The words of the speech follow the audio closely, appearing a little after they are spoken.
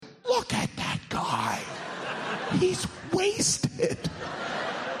He's wasted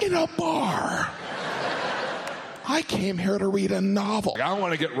in a bar. I came here to read a novel. I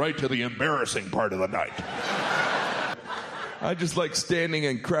want to get right to the embarrassing part of the night. I just like standing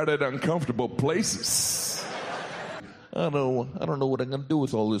in crowded, uncomfortable places. I don't know what I'm going to do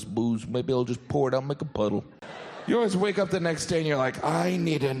with all this booze. Maybe I'll just pour it out and make a puddle. You always wake up the next day and you're like, I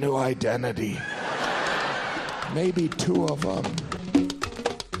need a new identity. Maybe two of them.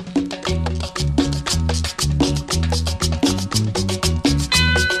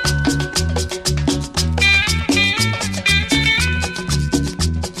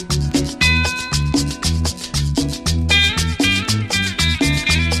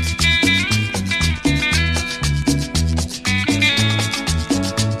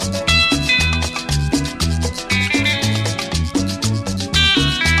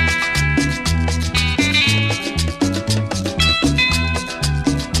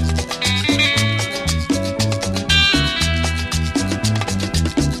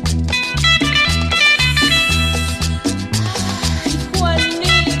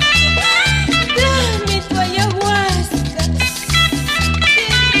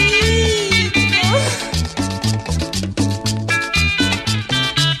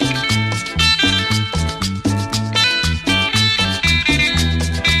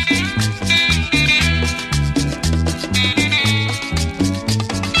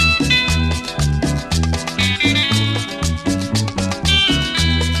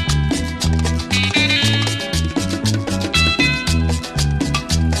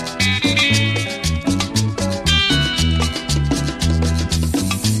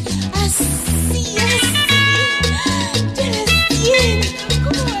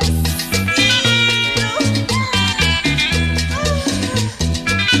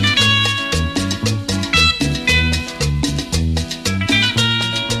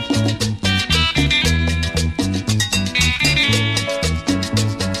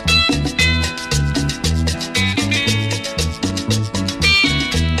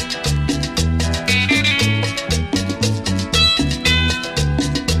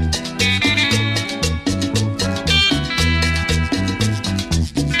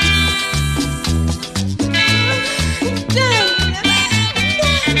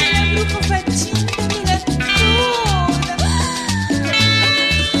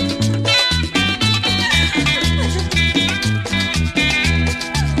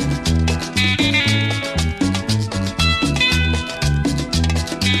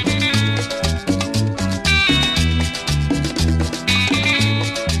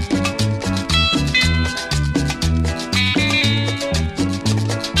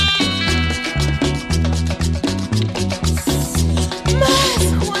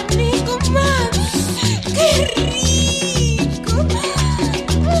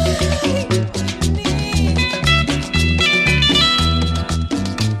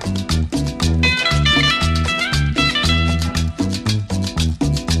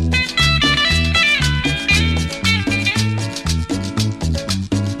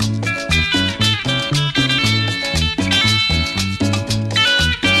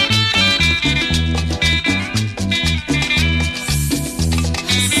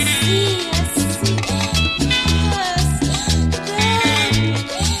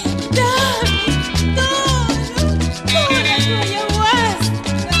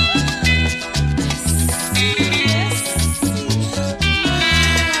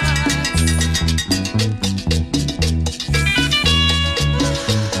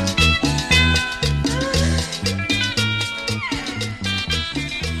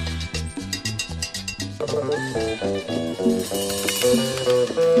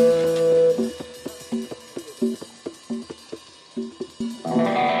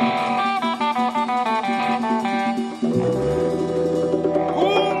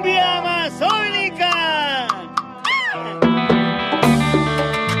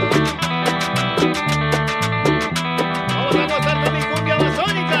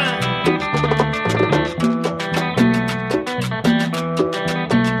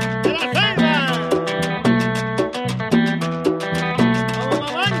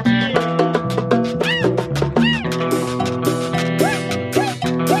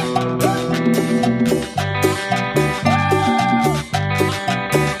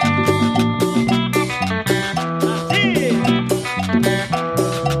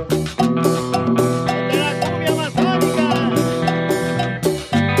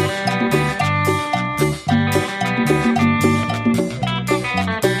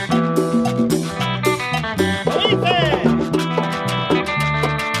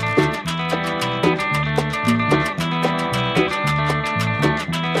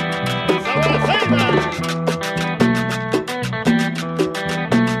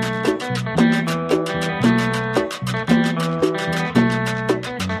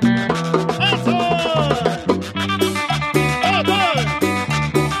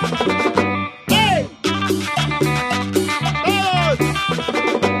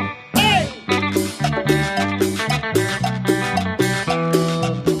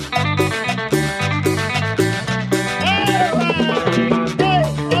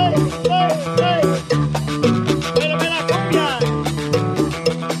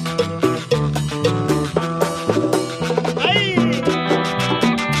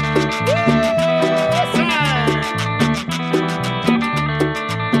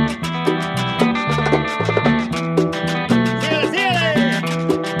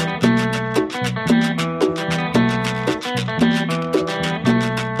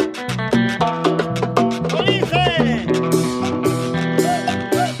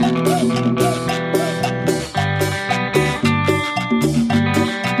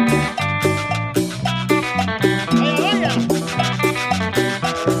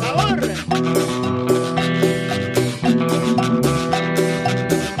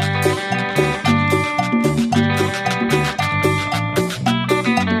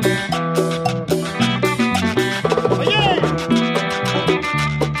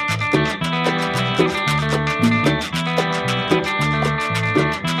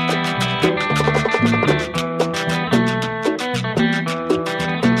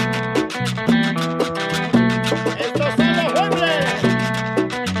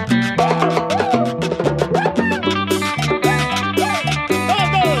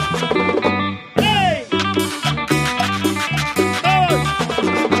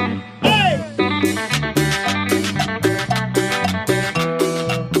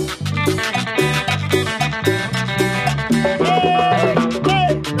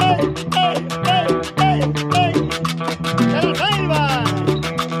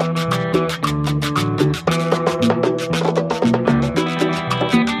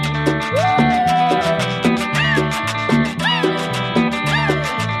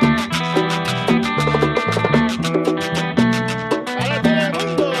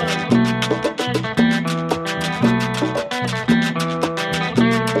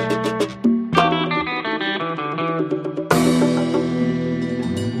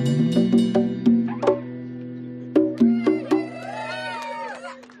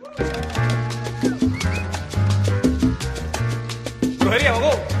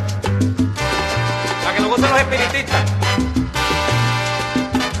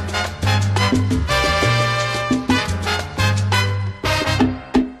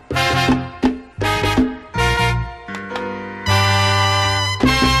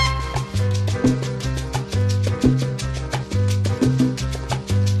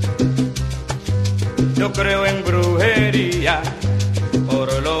 Yo creo en brujería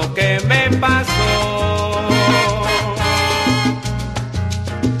por lo que me pasó.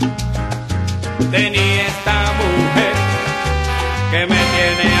 Tenía esta mujer que me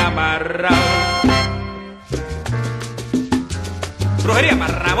tiene amarrado. Brujería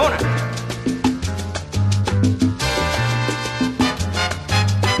marrabona.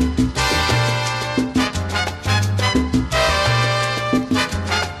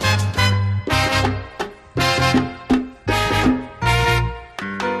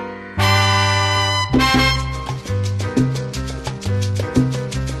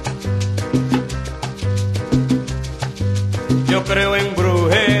 Yo creo en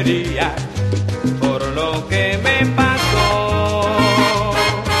brujería por lo que me pasó.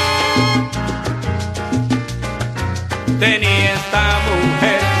 Tenía esta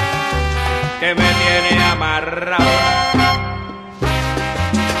mujer que me tiene amarrado.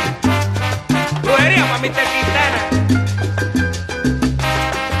 Brujería, mamita gitana.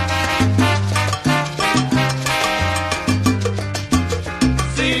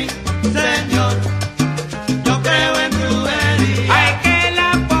 Sí, señor, yo creo en brujería. Ay, que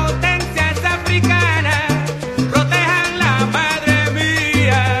la potencia es africana, protejan la madre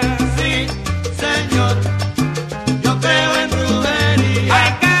mía. Sí, señor, yo creo en brujería.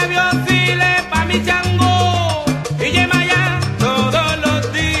 Ay, que Biosile pa' mi chango y Yemayá todos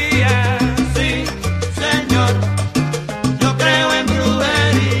los días. Sí, señor, yo creo en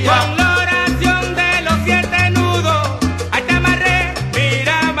brujería. Con la oración de los 7 nudos, ahí te amarré,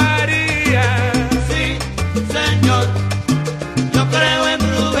 mira María. Sí, señor, yo creo en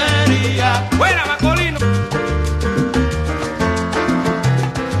brujería. Buena, Macolino.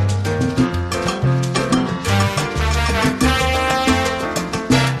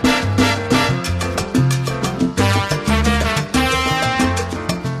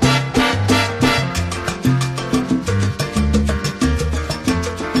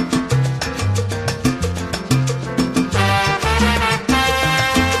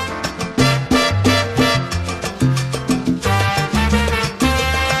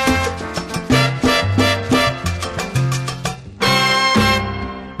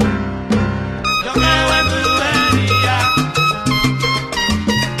 Yo creo en brujería.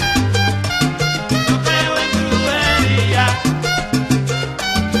 Yo creo en brujería.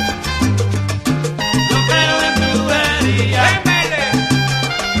 Yo creo en brujería. Ven, verde.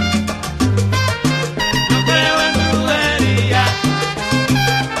 Yo creo en brujería.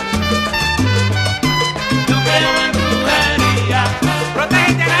 Yo creo en brujería.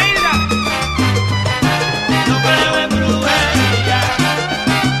 Protégete a la isla. Yo creo en brujería.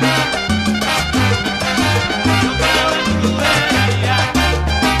 Yo creo en brujería.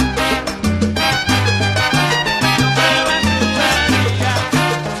 Yo creo en brujería.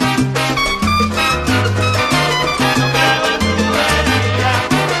 Yo creo en brujería.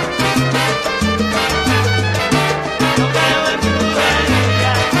 Yo creo en brujería.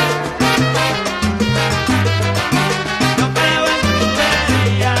 Yo creo en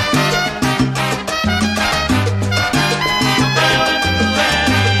brujería. Yo creo en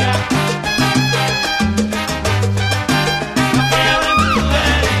brujería. Yo creo en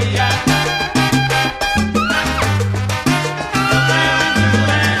brujería. Yo creo en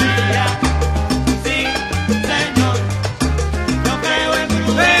brujería. Sí, señor. Yo creo en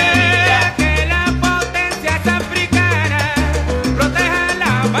brujería. Vea que la potencia es africana, proteja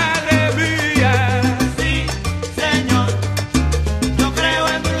la madre mía. Sí, señor. Yo creo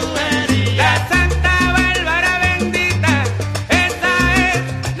en brujería. La Santa Bárbara bendita, esa es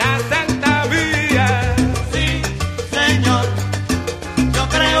la Santa mía. Sí, señor. Yo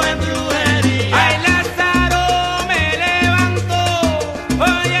creo en brujería. Ay, Lázaro me levantó,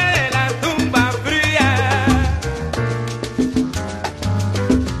 oye, de la tumba fría.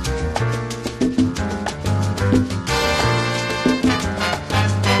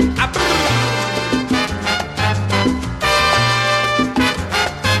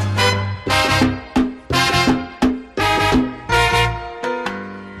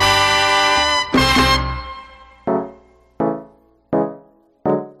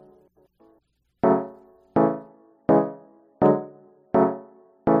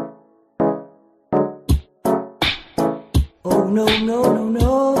 Oh no, no, no,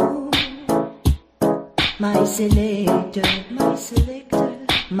 no. My selector, my selector,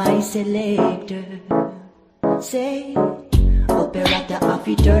 my selector. Say, operata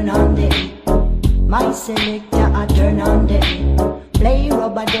afi turn on the hit. My selector I turn on the hit. Play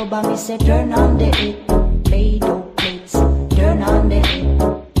rubber dubber, me say turn on the hit. Play dope plates, turn on the hit.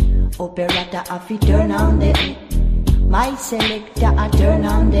 Operata afi turn on the hit. My selector I turn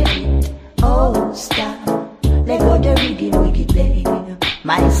on the hit. Oh, stop.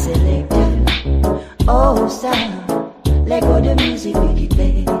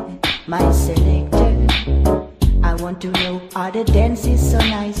 dance is so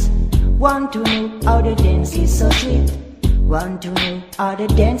nice. Want to know how the dance is so sweet. Want to know how the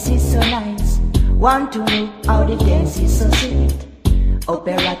dance is so nice. Want to know how the dance is so sweet.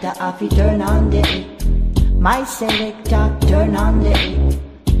 Operata afi turn on the heat. My selector turn on the heat.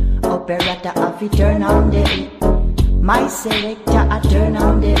 Operata afi turn on the heat. My selector I turn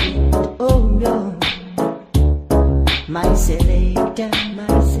on the heat. Oh no. My selector,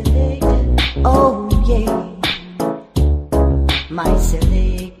 oh yeah. My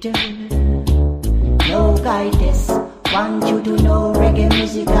selector, no guidance. Want you to know reggae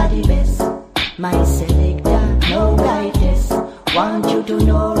music are the best. My selector, no guidance. Want you to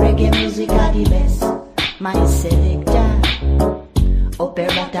know reggae music are the best. My selector,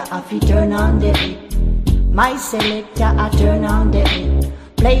 operata afi turn on the beat. My selector I turn on the beat.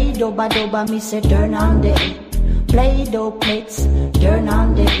 Play doba doba me say turn on the beat. Play dope plates, turn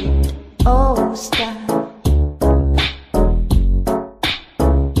on the beat. Oh star,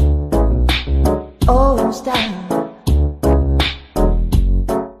 oh star.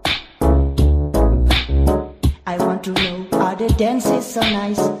 I want to know how the dance is so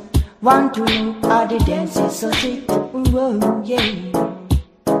nice. Want to know how the dance is so sweet. Whoa, yeah.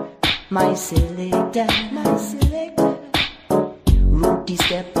 My selector, Rooty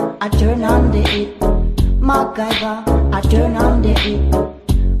step, I turn on the hit. MacGyver, I turn on the hit.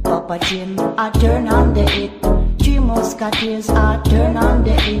 Papa Jim, I turn on the hit. Three Musketeers, I turn on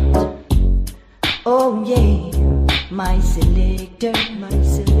the hit. Oh yeah, my selector,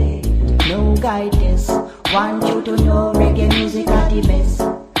 no guidance. Want you to know reggae music are the best.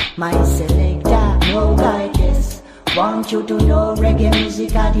 My selector, no guidance. Want you to know reggae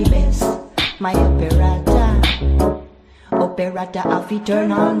music are the best. My operata afi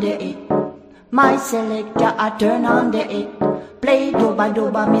turn on the hit. My selector I turn on the hit. Play doba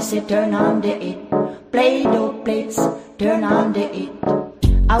doba me say turn on the hit. Play dope plates, turn on the hit.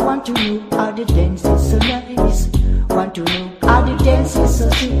 I want to know how the dance is so nice. Want to know how the dance is so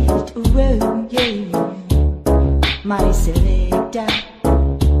sweet. Well, yeah. My selector,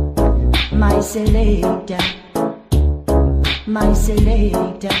 my selector, my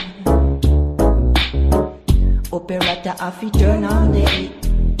selector. Operata afi turn on the hit.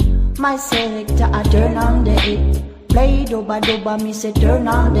 My selector I turn on the hit. Play doba doba me say turn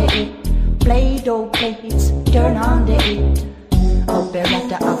on the hit. Play dope plates, turn on the hit.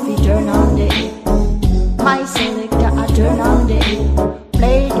 Operata afi turn on the hit. My selector I turn on the hit.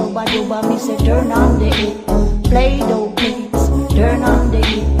 Play doba doba me say turn on the hit. Play dope plates, turn on the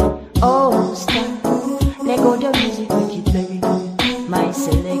hit. Oh star, let go the music make it play. My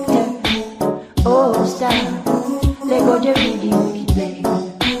selector, oh star, let go the rhythm make it play.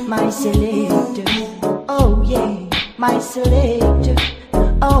 My selector, oh yeah, my selector,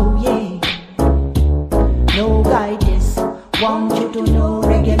 oh yeah. No guidance, want you to know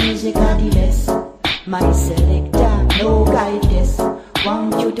reggae music are the best. My selector, no guidance,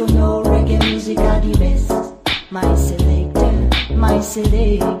 want you to know reggae music are the best. My selector, my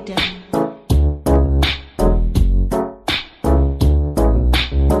selector.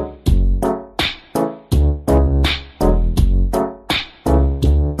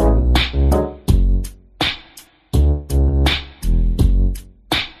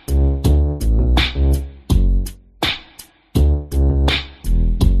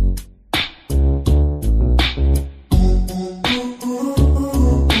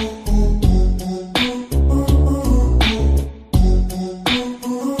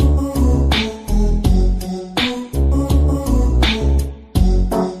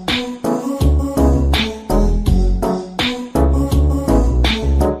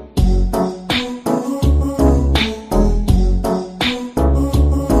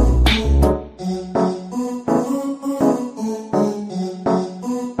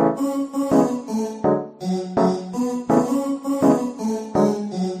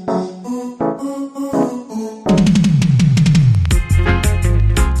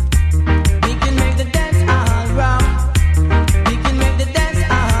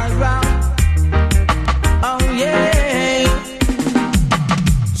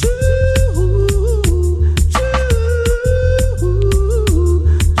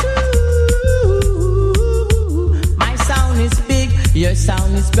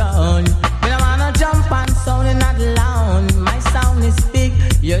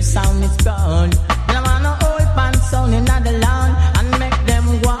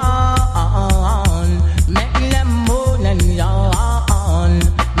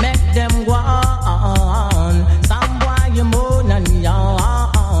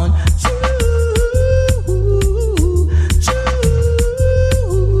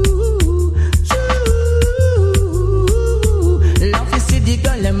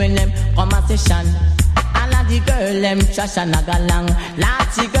 them when them come a session. All of the girl them trash and a galang.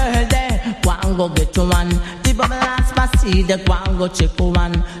 Lots of girl there, go and go get to one. The bubble last my see the go and go check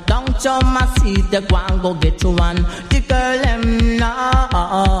one. Don't show my see the go and go get to one. The girl them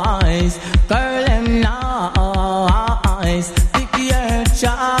nice, girl them nice. Pick your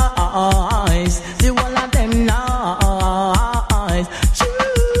choice, the one of them nice.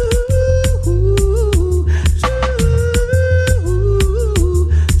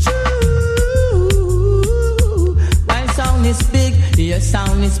 Your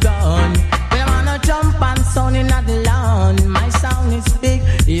sound is gone. When I wanna jump and sound in the lawn, my sound is big.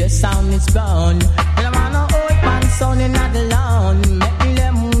 Your sound is gone. When I wanna hold and sound in the lawn, make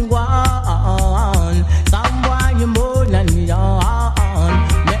them go on. Some boy you more than yawn.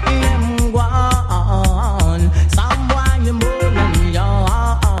 Make them go on. Some boy you more than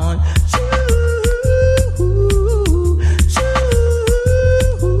yawn.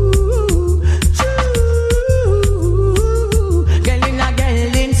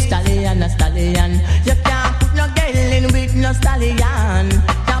 Stallion. You can't put no girl in with no stallion.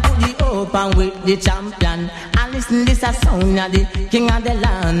 Can't put the open with the champion. And listen, this a sound of the king of the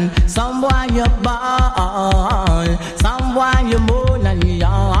land. Some boy you born, some boy you more than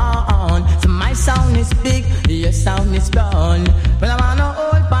yawn. So my sound is big, your sound is gone. But I wanna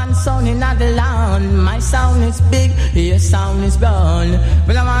old pan sound in the land. My sound is big, your sound is gone.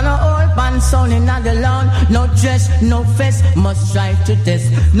 But I wanna old pan sound in the land. No dress, no face, must try to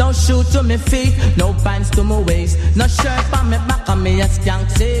test. No shoe to me feet, no pants to my waist. No shirt on me back and me a skank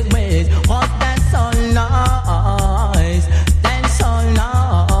sideways. Oh, dance all noise, dance all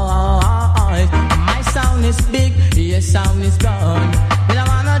noise. My sound is big, your sound is gone. But I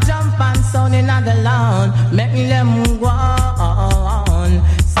wanna jump and sound in the lawn. Make them go on.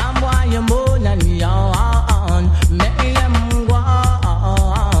 Some boy you more than yawn. Make them go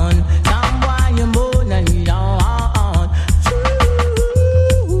on. Some boy you more than yawn.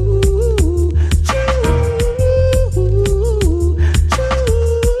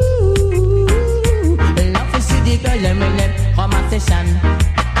 Love to see the girl them in them conversation.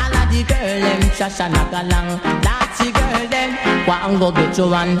 All of the girl them trash and a galang. That's the girl them go and go get you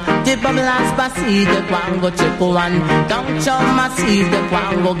one. The bubble and spassy the go and go check one. Down jump my see the go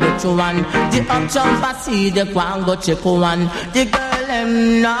and go get you one. The up jump I see the go and go check one. The girl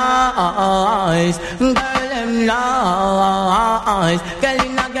them nice, girl them nice. Girl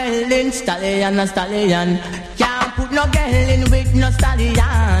in a girl in stallion a stallion. Can't put no girl in with no stallion.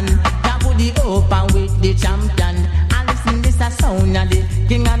 Can't put the open with the champion. And listen, this a sound of the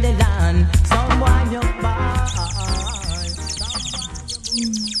king of the land. Some boy you born.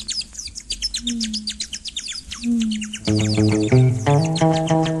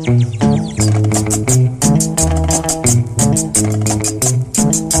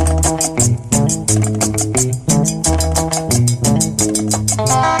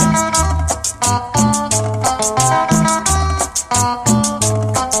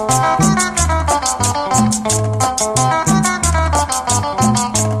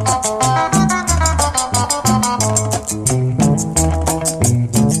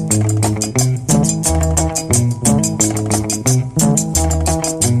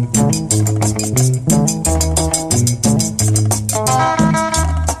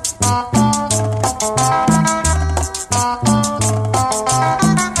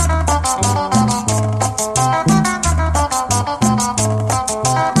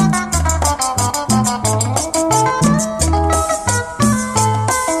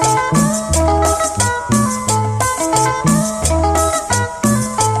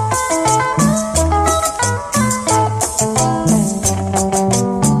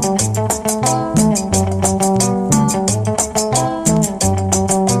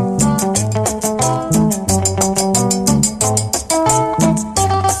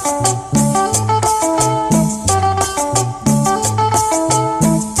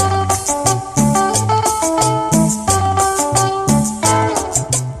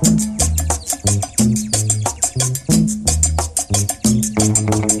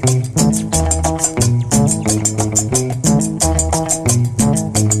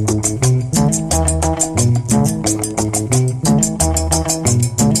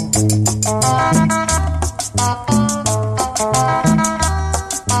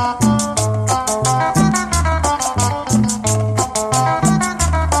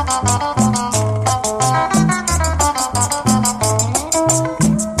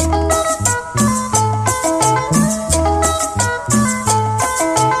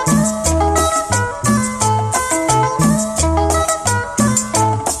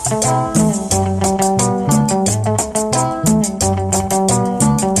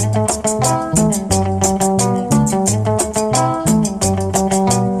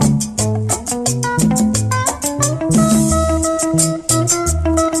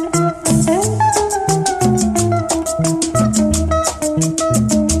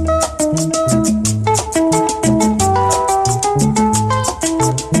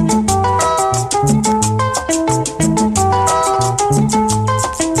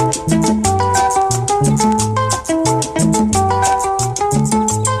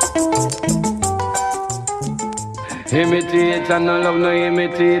 Imitator, no love no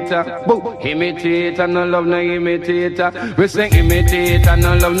imitator. Boo. Imitator, no love no imitator. We sing imitator,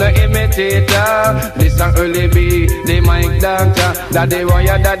 no love no imitator. This a early B, the mic doctor. Daddy Roy,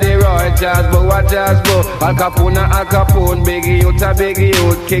 jazz bo, Al Capone, Biggie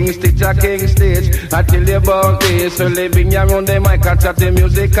youth, King Stitch. I tell you about this, early B around the mic, I chat the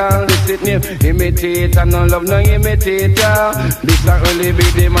music and listen name. Imitator, no love no imitator. This a early B,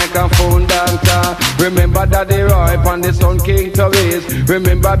 the microphone doctor. Remember Daddy Roy pan the sound King Torres.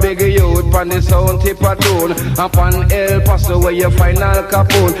 Remember Biggie youth pan the sound Tipatoon. And pan El Paso where you find Al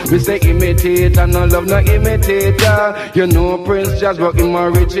Capone. We say imitator, no love no imitator. You know Prince Jazz but him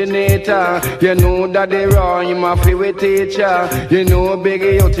originator. You know Daddy Roy him a favorite teacher. You know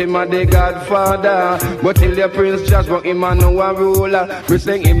Biggie youth him a the godfather. But till you Prince Jazz but him a no a ruler. We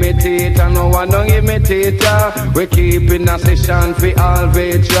say imitator, no one no imitator. We keep in a session for all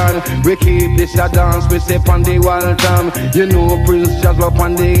veteran. We keep this a dance, we say on the wall time. You know Prince Jazz up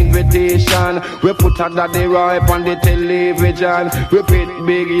on the invitation. We put a Daddy Roy on the television. We put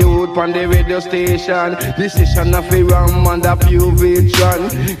Big Youth on the radio station. This station of a ram and a few vision.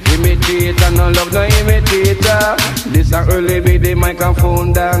 Imitator, no love no imitator. This a early big the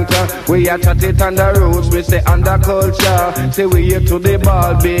microphone dancer. We a chat it on the roots, we say under culture. Say we here to the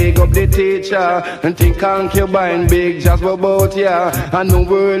ball, big up the teacher. And think concubine, big Jazz about ya. And no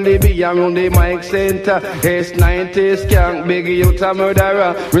worldly be around the mic center. S90 skank, big youth a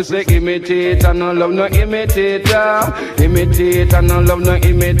murderer. We say imitator, no love no imitator. Imitator, no love no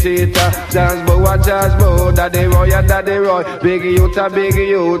imitator. Jazz bow, Daddy Roy. Big youth a big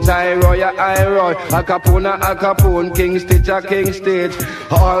youth, I Roy. Al Capone, King Stitch.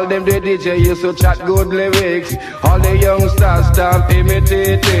 All them the DJ used to chat good lyrics. All the youngsters start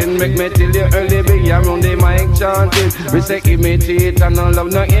imitating. Make me till you early be around the mic chanting. We say imitator, no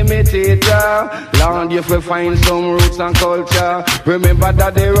love no imitator. Lord, you will find some roots and culture. Remember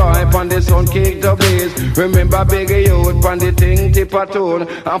Daddy Roy on the sound kick the bass. Remember Big Youth on the thing Tipatoon.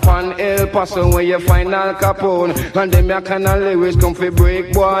 And on El Paso where you find Al Capone. And them ya kind of lyrics come fi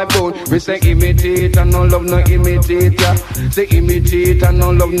break boy bone. We say imitator, no love no imitator. Say imitator,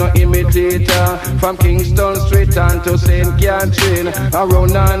 no love no imitator. From Kingston Street and to St. Catherine.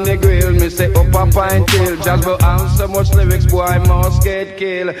 Around on the grill, me say up a pint till. Just go have so much lyrics, boy must get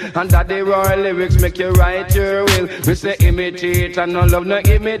killed. And Daddy Roy lyrics make you write your will. We say imitator, no love no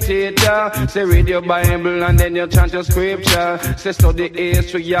imitator. Say read your Bible and then you chant your scripture. Say study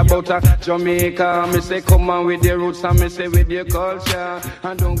history about Jamaica. Me say come on with your roots and me say with your culture.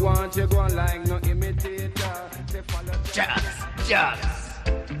 And don't want you go like no imitator. Say follow Jazz.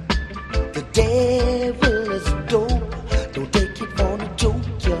 The devil is dope. Don't take it for a joke,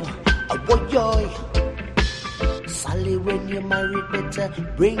 yeah. A boy, Sally, when you're married, better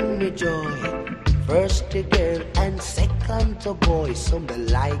bring me joy. First to girl and second to boy. Some may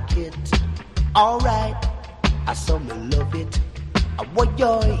like it, alright. Some may love it. A boy,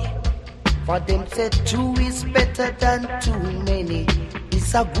 for them say two is better than too many.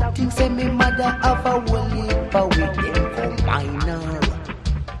 It's a good thing, say me mother have a whole heap of with them for minor.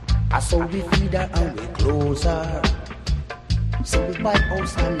 So we feed her and we close her. So we buy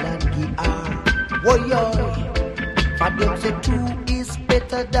house and land give her. Boy, for them say two is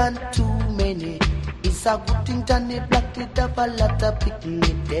better than too many. It's a good thing Johnny Black did have a lot of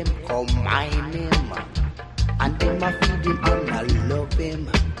picnic. Them combine him and them a feed him and I love him.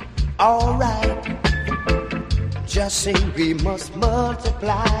 Alright, just say we must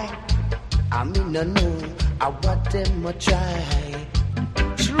multiply. I mean I know I want them to try.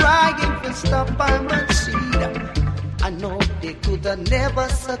 Trying to stop and seed. I know they could never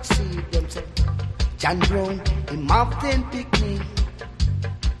succeed. Them say John Brown, him often picnic.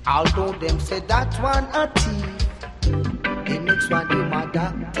 Although them say that one a thief. The next one him a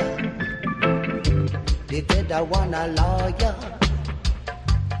doctor. The other one a lawyer.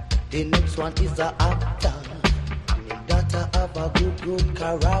 The next one is a actor. And the daughter have a good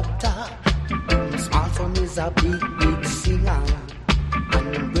character. The small son is a big singer.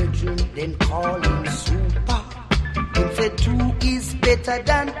 And the brethren then call him super. Him say two is better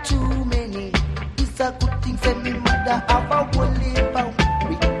than too many. It's a good thing say me mother have a whole heap.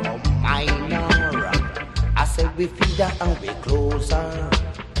 We come minor. I say we feed her and we close her.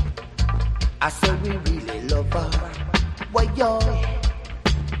 I say we really love her. Why yo?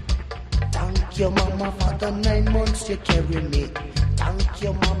 Thank you mama for the 9 months you carry me. Thank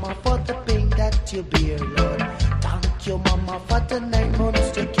that you bear, Lord. Thank you, Mama, for the 9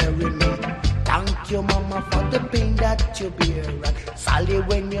 months to carry me. Thank you, Mama, for the pain that you bear. And Sally,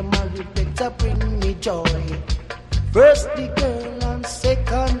 when you're married, better bring me joy. First the girl and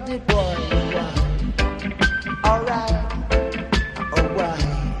second the boy. Alright,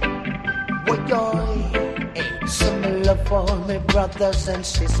 boy, joy. Hey, some love for my brothers and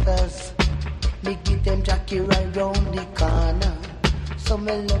sisters. Me give them Jackie right round the corner. So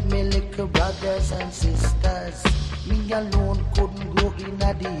me love me little brothers and sisters. Me alone couldn't go in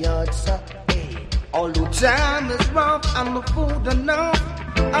the yard, so hey. All the time is rough and the food enough.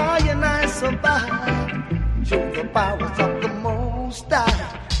 I and I survive through the powers of the Most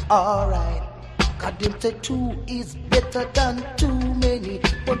High. Alright, God them say 2 is better than too many,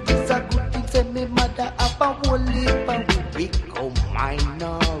 but it's a good thing say me mother have a whole heap and we become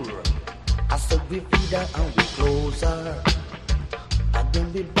minor. I said we feed her and we close her, and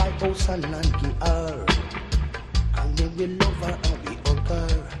then we buy house and land give her, and then we love her and we hug her.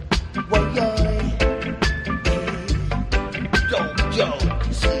 Why, yo,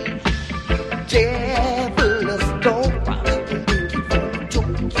 see, devil is dope, don't take it for a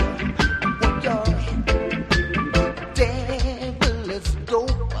joke. Why, devil is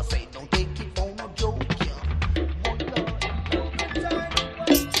dope, I say don't take it for a joke.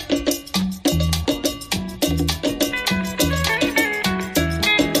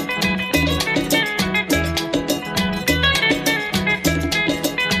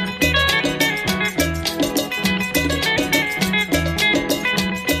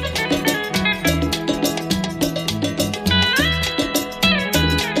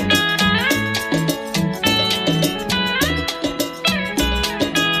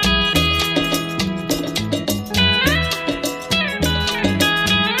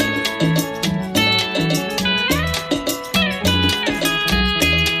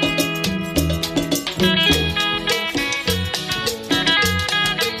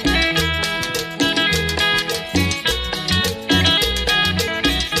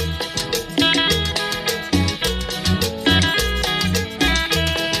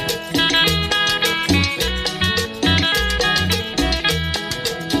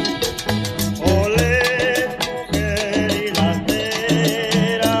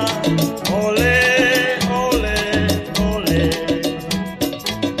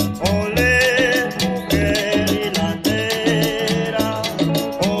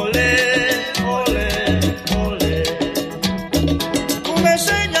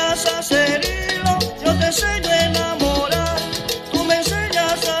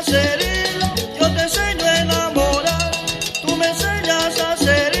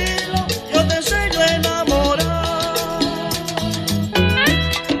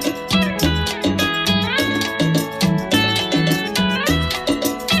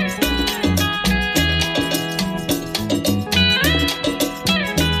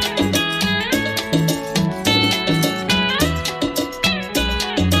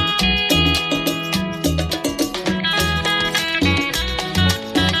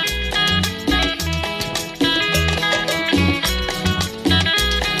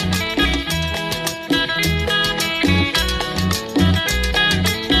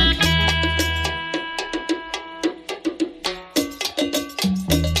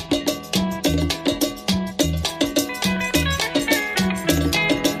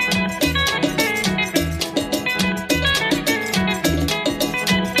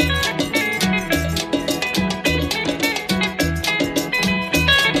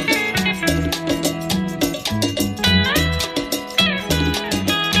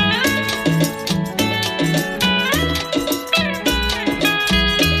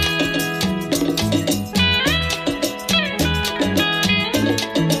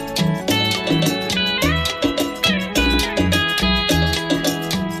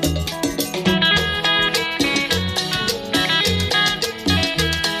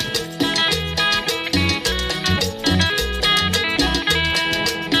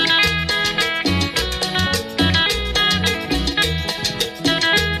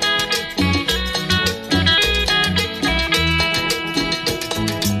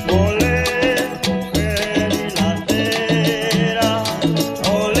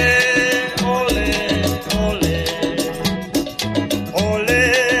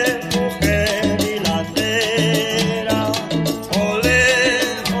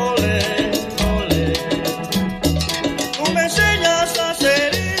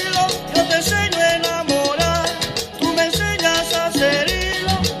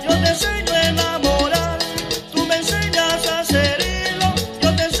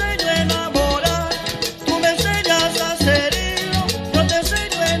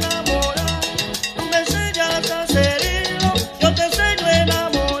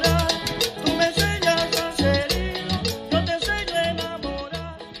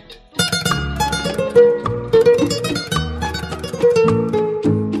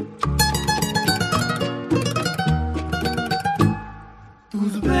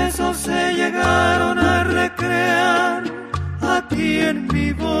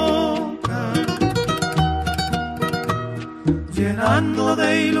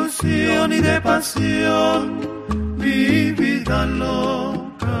 ilusión y de pasión, mi vida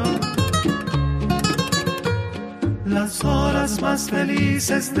loca. Las horas más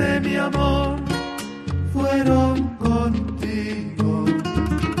felices de mi amor fueron contigo.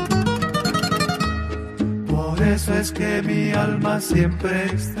 Por eso es que mi alma siempre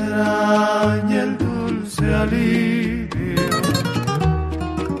extraña el dulce alivio.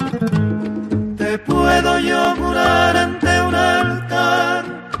 Te puedo yo jurar ante un altar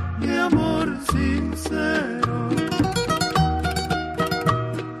mi amor sincero.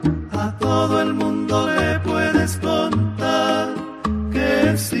 A todo el mundo le puedes contar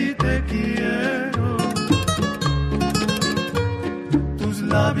que si te quiero. Tus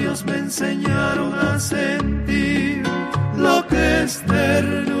labios me enseñaron a sentir lo que es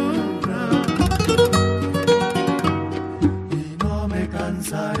ternura. Y no me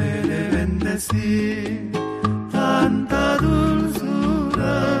cansaré de bendecir tanta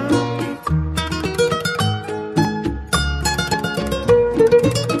dulzura.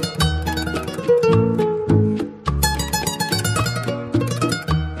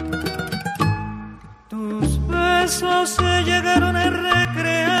 Tus besos se llegaron a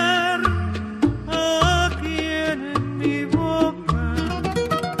recrear aquí en mi boca,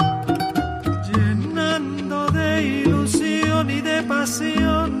 llenando de ilusión y de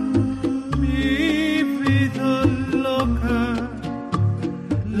pasión mi vida loca.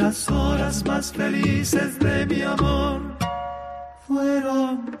 Las horas más felices de mi amor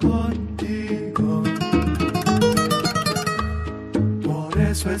fueron contigo. Por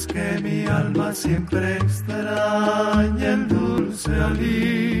eso es que mi alma siempre extraña el dulce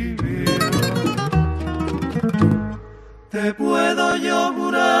alivio. Te puedo yo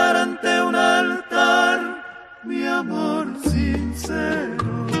jurar ante un altar mi amor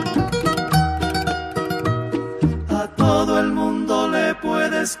sincero. A todo el mundo le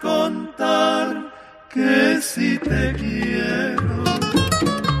puedes contar que si te quiero.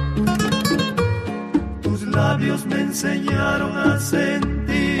 Tus labios me enseñaron a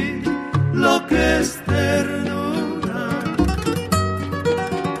sentir lo que es ternura.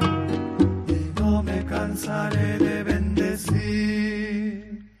 Y no me cansaré de bendecir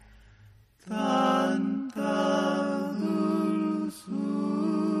tanta dulzura.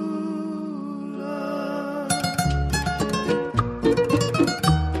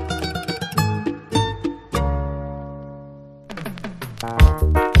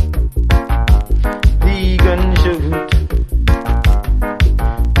 The gunshot,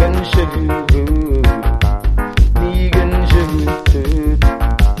 gunshot, the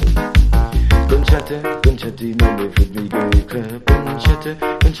gunshot, gunshot in the foot me go club,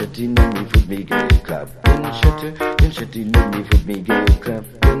 gunshot in the foot me go club, gunshot in the foot me go club,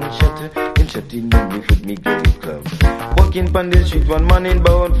 gunshot in the foot me go club. Walking pon the street one morning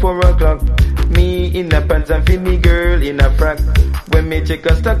about 4 o'clock. Me in a pants and feel me girl in a frack. When me check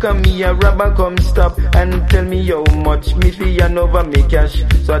a stack of me, a robber come stop and tell me how much me fee and over me cash.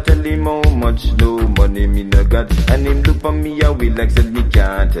 So I tell him how much, no money me no got. And him look for me a will like said me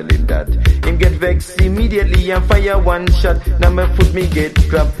can't tell him that. Him get vexed immediately and fire one shot. Now my foot me get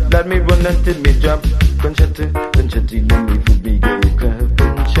crap, that me run until me drop. Gunshot in me foot me get crap.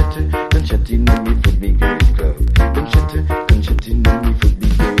 Gunshot in me foot me get crap. Gunshot in me foot me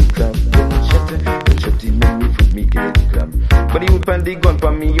get crap. Gunshot in me foot me get crap. But he would find the gun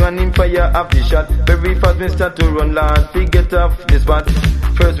for me and him fire off the shot. Very fast me start to run lad, fi get off the spot.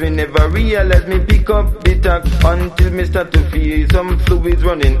 First we never realize me pick up the tack until me start to feel some fluids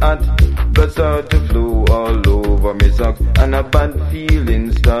running hot. Blood start to flow all over me sock and a bad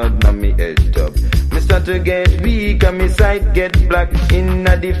feeling start on me head up. Me start to get weak and me sight get black in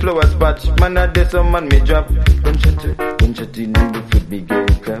the flower spot. Man a dey some man me drop. Gunshot in me foot me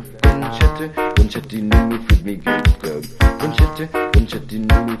get clap. Gunshot in me foot me get clap. Gunshot in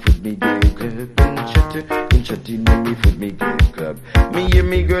me foot me get clap. Gunshot in me foot me get clap. Me hear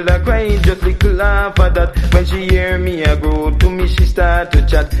me girl a cry, just little laugh at that. When she hear me a grow to me she start to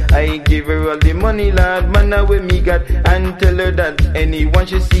chat. I give her all the money lad, man away me got, and tell her that anyone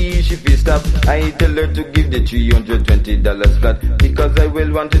she see she feel stop. I tell her to give the $320 flat because I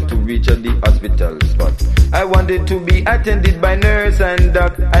well wanted to reach at the hospital spot. I wanted to be attended by nurse and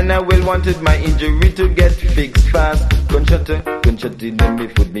doc, and I well wanted my injury to get fixed fast. Gunshot in me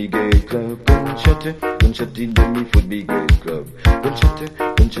foot me get club. Gunshot in me foot me get club.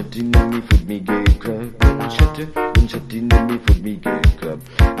 Gunshot in me foot me get club. Gunshot in me foot me get club.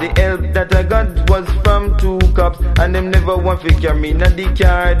 The help that I got was from 2 cops, and them never want to carry me in the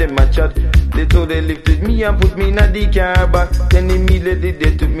car. Them a chat. They told they lifted me and put me in the car back. Then immediately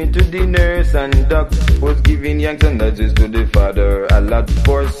they took me to the nurse and doc. Was giving yanks and nudges to the father a lot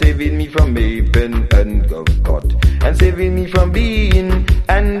for saving me from being and caught and saving me from being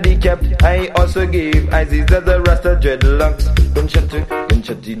handicapped. I also gave Isis as a rasta dreadlocks. Gunshot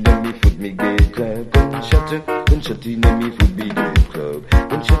in me foot me gay club. Gunshot in me foot me gay club.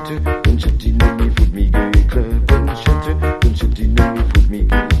 Gunshot in me foot me gay club. Gunshot in me foot me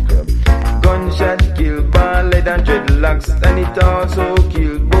gay club. Gunshot kill ballad and dreadlocks, and it also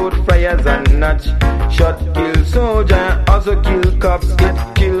killed both friars and natch. Shot kill soldier, also kill cops.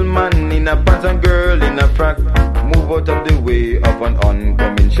 It kill man in a pants and girl in a frock. Move out of the way of an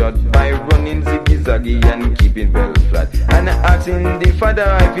oncoming shot by running ziggy-zaggy and keeping well flat. And asking the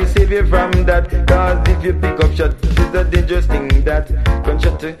father if he save you from that, cause if you pick up shot, it's a dangerous thing that.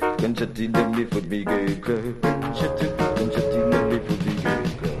 Gunshot in me foot me gay club. Gunshot in me foot me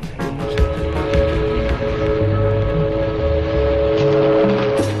gay club.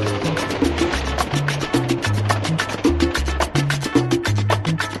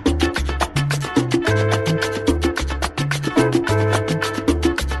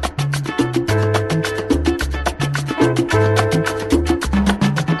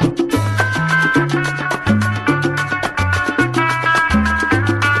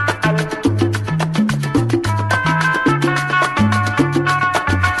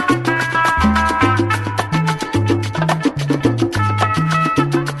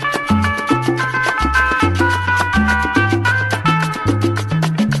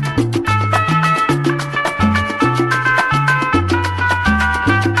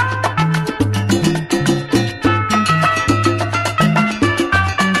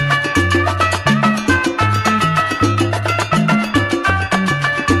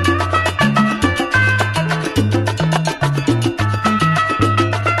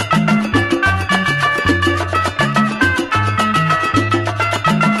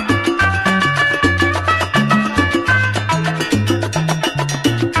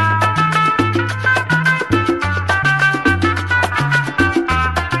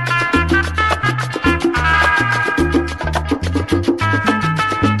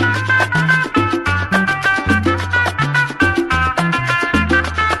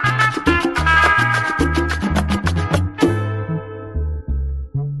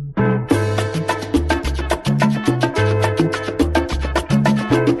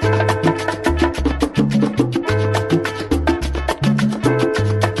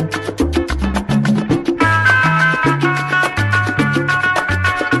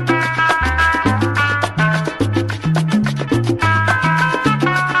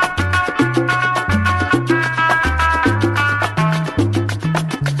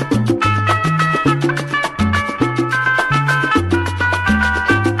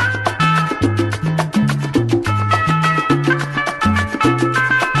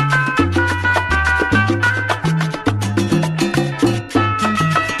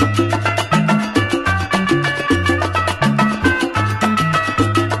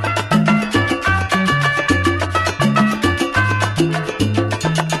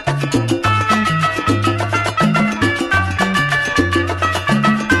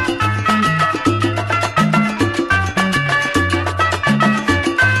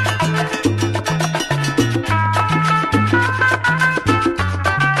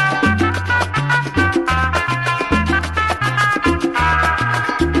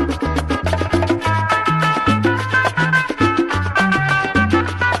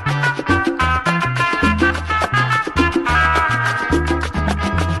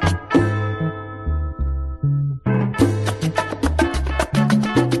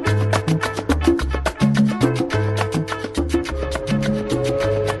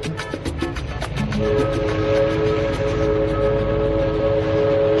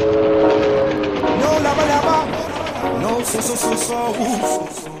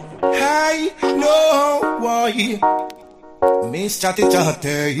 Hey, no, why? Miss Chatty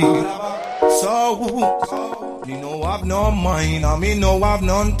Chatty. So, me no have no mind, and me no have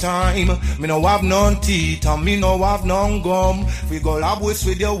none time. Me no have none teeth, and me no have none gum. We go lab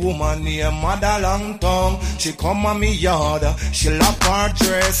with your woman named Mother Long Tongue. She come on me yard, she lap her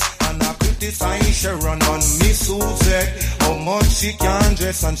dress, and I criticize she run on me Suzette. How much she can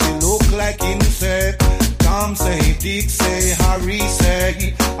dress, and she look like insect. Tom say, Dick say, Harry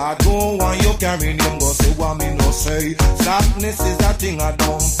say, I don't want you carrying him, but say what me no say. Sadness is a thing I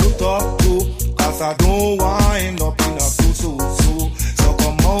don't put up to, cause I don't want end up in a tutu. So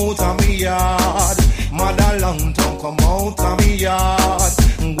come out of me yard, Mother Long Tongue, come out of me yard.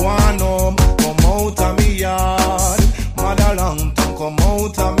 Guanum, come out of me yard, Mother Long Tongue, come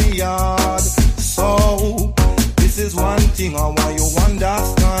out of me yard.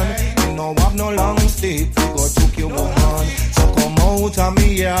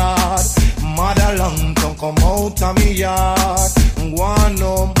 yard. Mother long tongue come out of me yard. Go on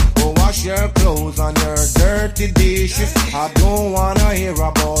home, go wash your clothes and your dirty dishes. I don't wanna hear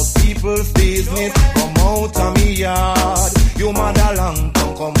about people's business. Come out of me yard. You mother long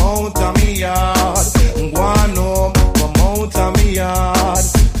tongue come out of me yard. Go on home, come out of me yard.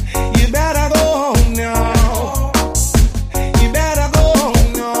 You better go home now. You better go home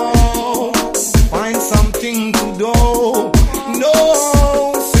now. Find something to do. No,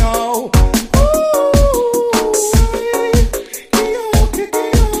 so.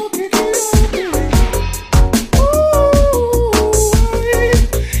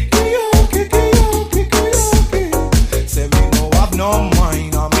 Say me no have no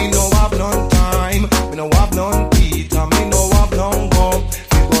mind, and me no have no time. Me no have no teeth, and me no have no gum.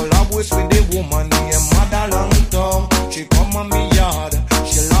 Me go love with the woman named Mother Long Tongue. She come on me yard,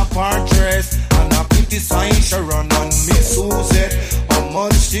 she love her dress, and I criticize Sharon and Miss Suzette. How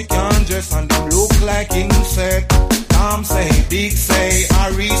much she can dress and them look like insect. Tom say, Big say,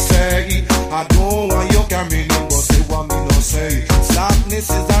 Harry say, I don't want you carry me, but say what me no say. Slackness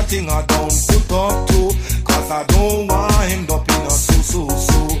is a thing I don't put up to, cause I don't want him up in a su.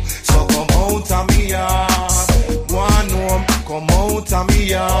 So come out of me yard, go on home, come out of me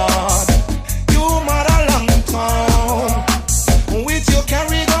yard. You mother long tongue, with you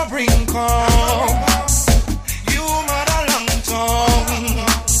carry the bring come. You mother long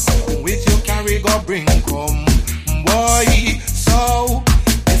tongue, with you carry the bring come. Boy, so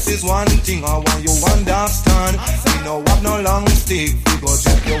this is one thing I want you understand. We no have no long stick, we go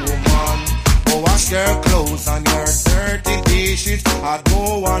check your woman. Go wash your clothes and your dirty dishes. I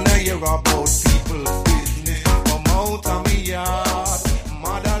don't wanna hear about people's business. Come out of me yard,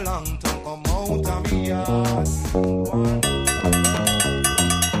 Mother Long Tongue, come out of me yard.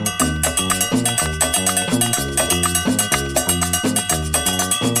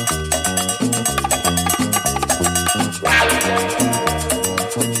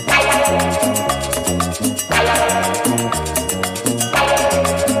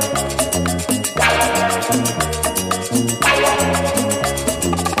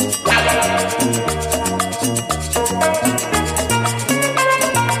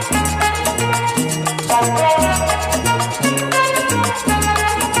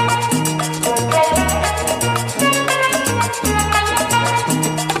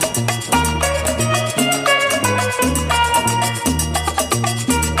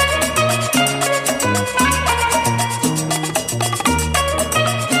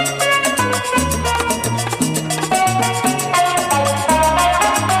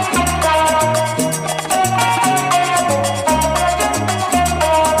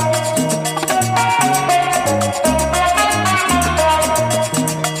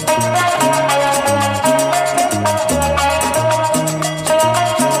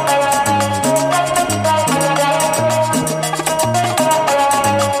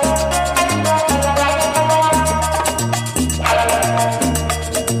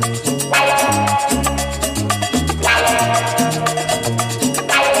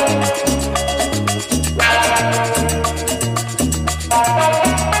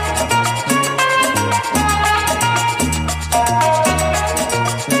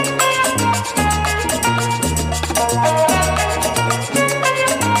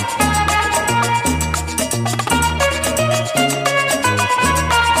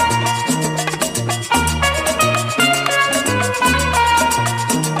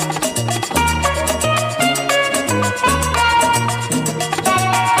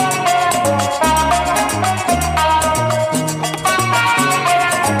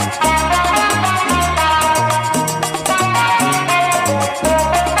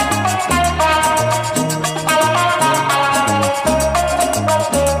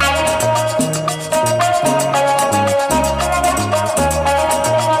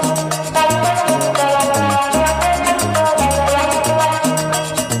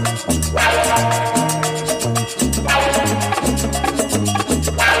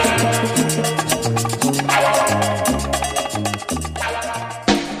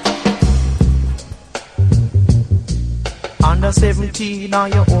 Under 17, now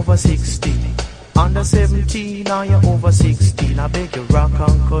you're over 16. Under 17, now you're over 16. I beg you rock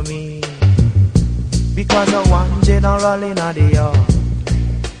and come in. Because I want general in the yard.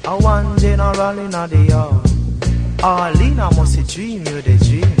 I want general in the yard. Arlene, I must dream you the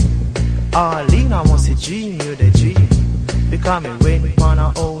dream. Arlene, I must dream you the dream. Because me went on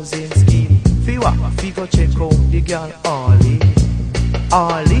a housing scheme. Fiwa, fi go check out the girl Arlene.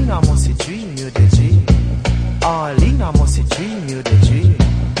 Arlene, I must dream you the dream. Arlene, I must dream you the dream.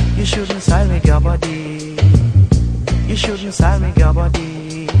 You shouldn't sign me your body. You shouldn't sign me your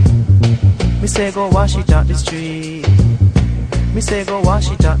body. say go wash it out the street. Me say go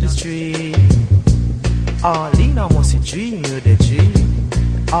wash it out the street. Arlena must dream you the dream.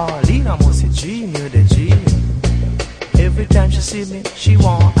 Arlena must dream you the dream. Every time she see me, she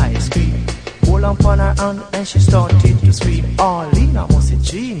want ice cream. Hold on upon her hand and she started to scream. Arlena must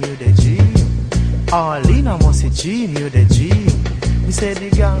dream you the dream. Arlena must dream you the dream. Me say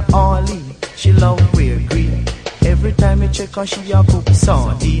the girl Arlene, she love wear green. Every time me check her, she a cook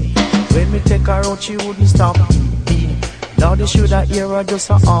sardine. When me take her out, she wouldn't stop eating. Now they should have hear her just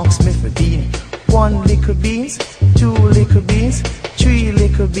a ask me for bean. 1 little beans, 2 little beans, 3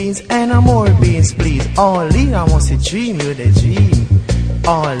 little beans, and a more beans, please. Arlena wants to dream you the dream.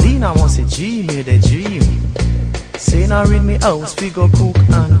 Arlena wants to dream you the dream. Say now read me house, we go cook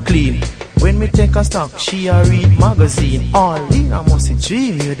and clean. When me take a stock, she a read magazine. Arlena wants to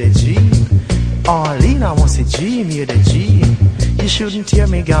dream you the dream. Arlena wants to dream you the dream. You shouldn't hear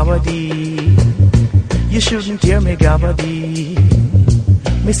me gabardine. You shouldn't hear me gabardine.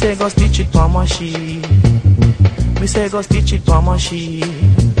 Me say go stitch it pa machine. Me say go stitch it pa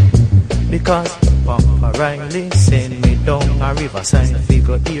machine. Because Papa Riley send me down a riverside.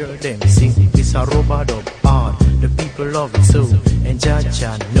 Figure hear them sing. It's a rubber dub art. The people love it so. And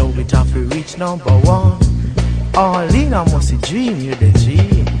Jaja know it have to reach number 1. Arlena must dream you the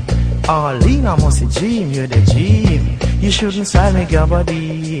dream. Arlena must dream you the dream. You shouldn't sign me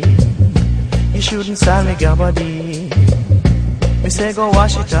gabardine. You shouldn't sign me gabardine. Me say go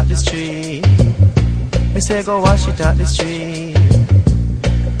wash it out the street. Me say go wash it out the street.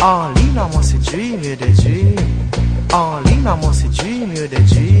 Arlena must dream you the dream. Arlena must dream you the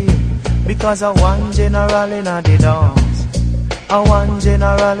dream. Because I one general in the dance. I one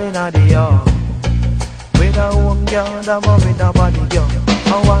general in the yard. With a home girl, the mom with a body girl.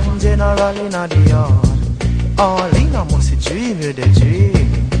 I one general in the yard. Arlena must dream you the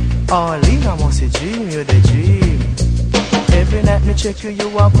dream. Arlena must dream you the dream. Every night me check you,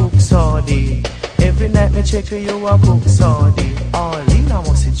 you a cook sardine. Every night me check you, you a cook sardine. Arlena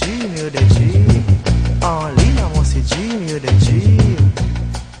must dream you the dream. Arlena must dream you the dream.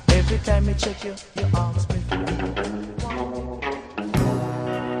 Every time me check you, you ask me.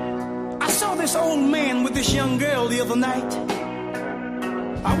 I saw this old man with this young girl the other night.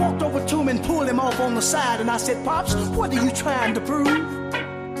 I walked over to him and pulled him off on the side, and I said, "Pops, what are you trying to prove?"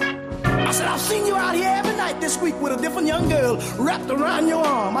 I said, "I've seen you out here every night this week with a different young girl wrapped around your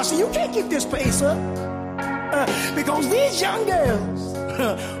arm." I said, "You can't keep this pace up. Because these young girls,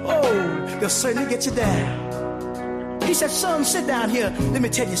 oh, they'll certainly get you down." He said, "Son, sit down here. Let me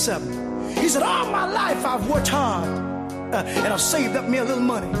tell you something." He said, "All my life I've worked hard and I've saved up me a little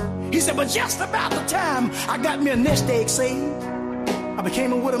money." He said, "But just about the time I got me a nest egg saved, I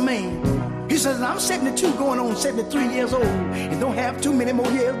became a widow man." He says, "I'm 72 going on 73 years old and don't have too many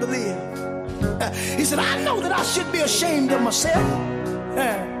more years to live." He said, "I know that I should be ashamed of myself."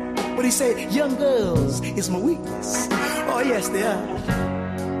 But he said, "Young girls is my weakness." Oh, yes, they are.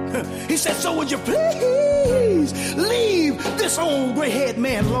 He said, "So would you please leave this old gray-haired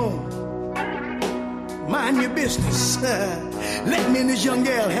man alone? Mind your business. Let me and this young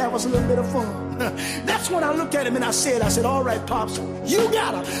girl have us a little bit of fun." That's when I looked at him and I said, "All right, Pops, you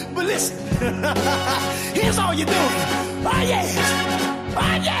got her. But listen, here's all you're doing. Oh, yes.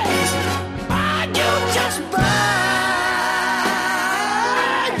 Oh, yes. Oh, you just buy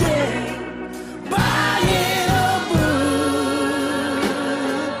it a book."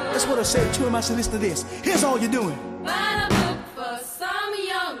 That's what I said to him. I said, "Listen to this. Here's all you're doing. Buy a book for some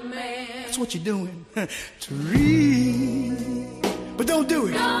young man. That's what you're doing. To read. But don't do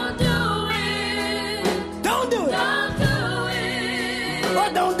it. Don't do it. Don't do it. Don't do it. Oh,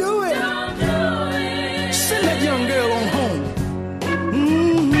 don't do it. Don't do it. Send that young girl on home."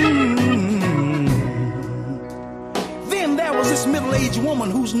 Then there was this middle-aged woman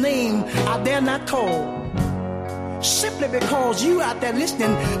whose name I dare not call, simply because you out there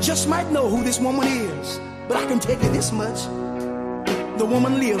listening just might know who this woman is. But I can tell you this much: the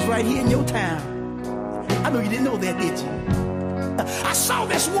woman lives right here in your town. I know you didn't know that, did you? I saw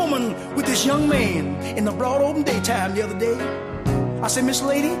this woman with this young man in the broad open daytime the other day. I said, "Miss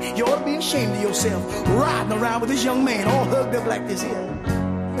Lady, you ought to be ashamed of yourself riding around with this young man all hugged up like this here."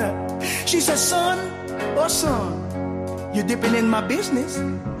 She said, "Son, you're dipping in my business.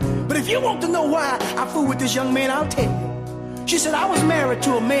 But if you want to know why I fool with this young man, I'll tell you." She said, "I was married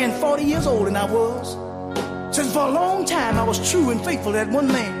to a man 40 years old, and I was. Since for a long time, I was true and faithful to that one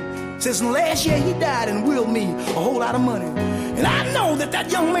man. Since last year, he died and willed me a whole lot of money. And I know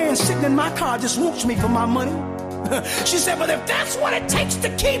that young man sitting in my car just wants me for my money. She said, well, if that's what it takes to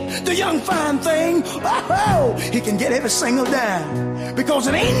keep the young fine thing, oh, he can get every single dime. Because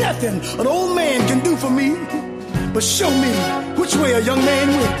it ain't nothing an old man can do for me but show me which way a young man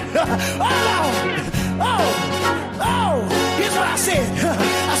went. Oh, here's what I said.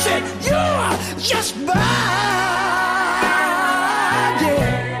 I said, you're just fine.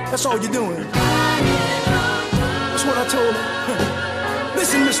 Yeah, that's all you're doing. That's what I told her.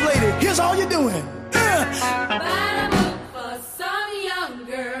 Listen, Miss Lady, here's all you're doing. For some young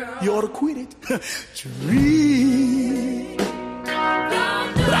girl. You ought to quit it. Tree.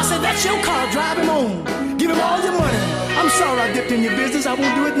 But I said, that's your car, drive him home. Give him all your money. I'm sorry I dipped in your business. I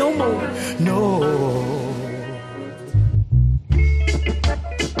won't do it no more. No.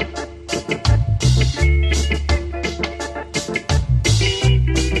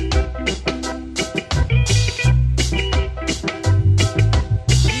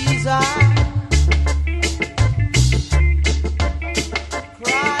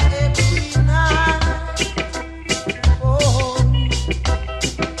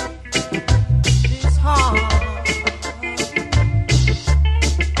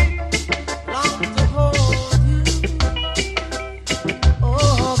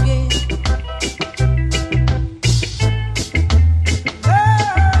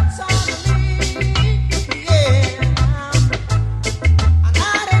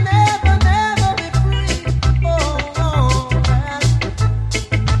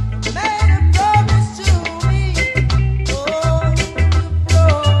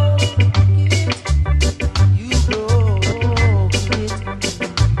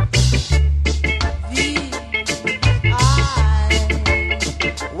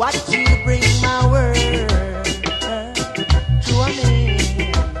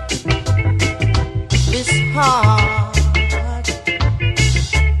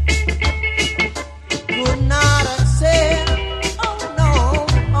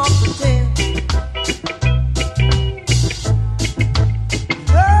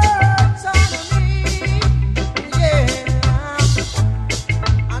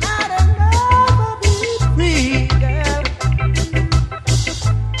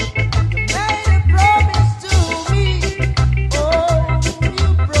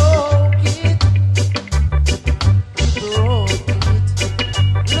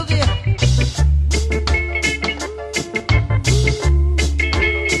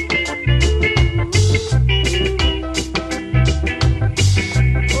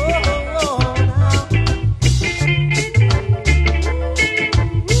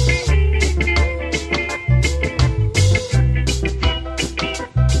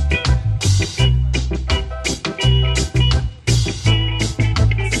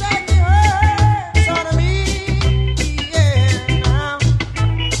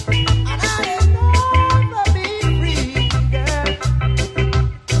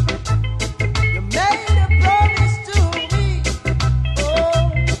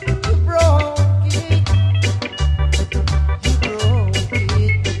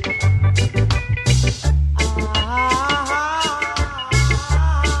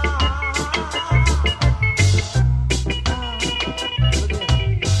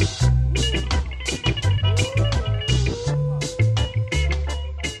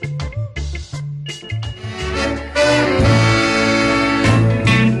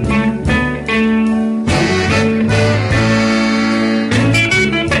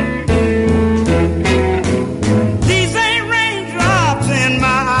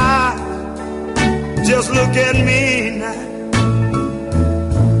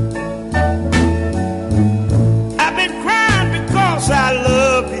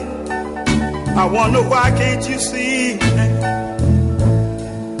 I wonder why can't you see?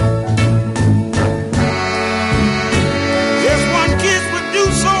 Just one kiss would do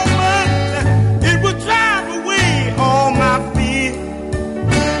so much. It would drive away all my fear.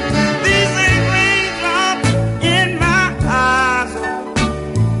 These ain't raindrops in my eyes,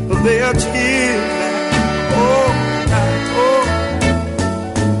 but they are tears.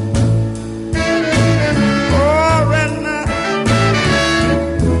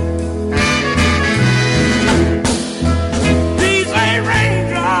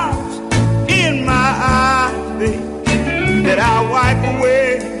 That I wipe away.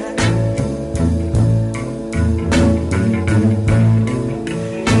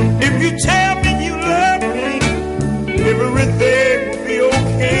 If you tell me you love me, everything will be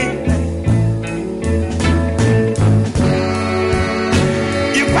okay.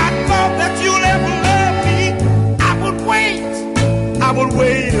 If I thought that you'll ever love me, I would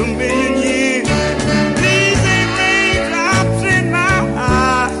wait a million years. These ain't raindrops in my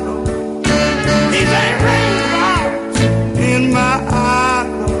eyes. These ain't raindrops.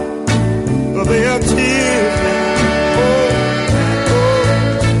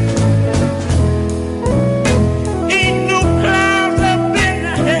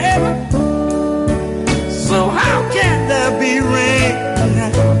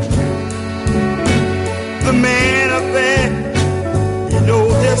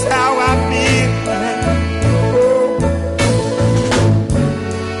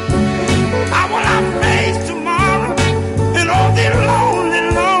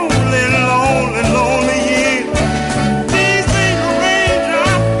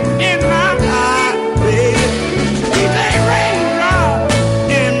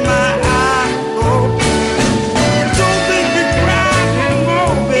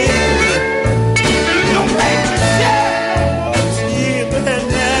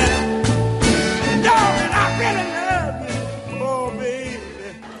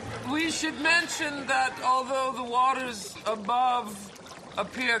 above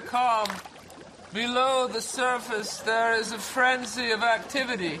appear calm, below the surface there is a frenzy of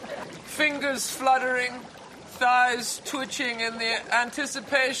activity. Fingers fluttering, thighs twitching in the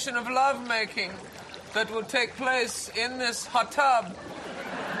anticipation of lovemaking that will take place in this hot tub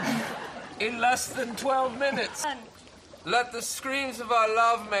in less than 12 minutes. Let the screams of our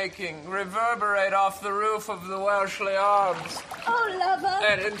lovemaking reverberate off the roof of the Welshly Arms. Oh, lover.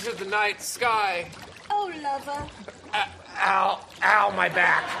 And into the night sky. Oh, lover. Ow, my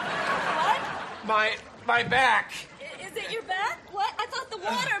back. What? My back. Is it your back? What? I thought the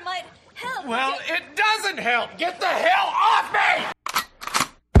water might help. Well, it doesn't help. Get the hell off me!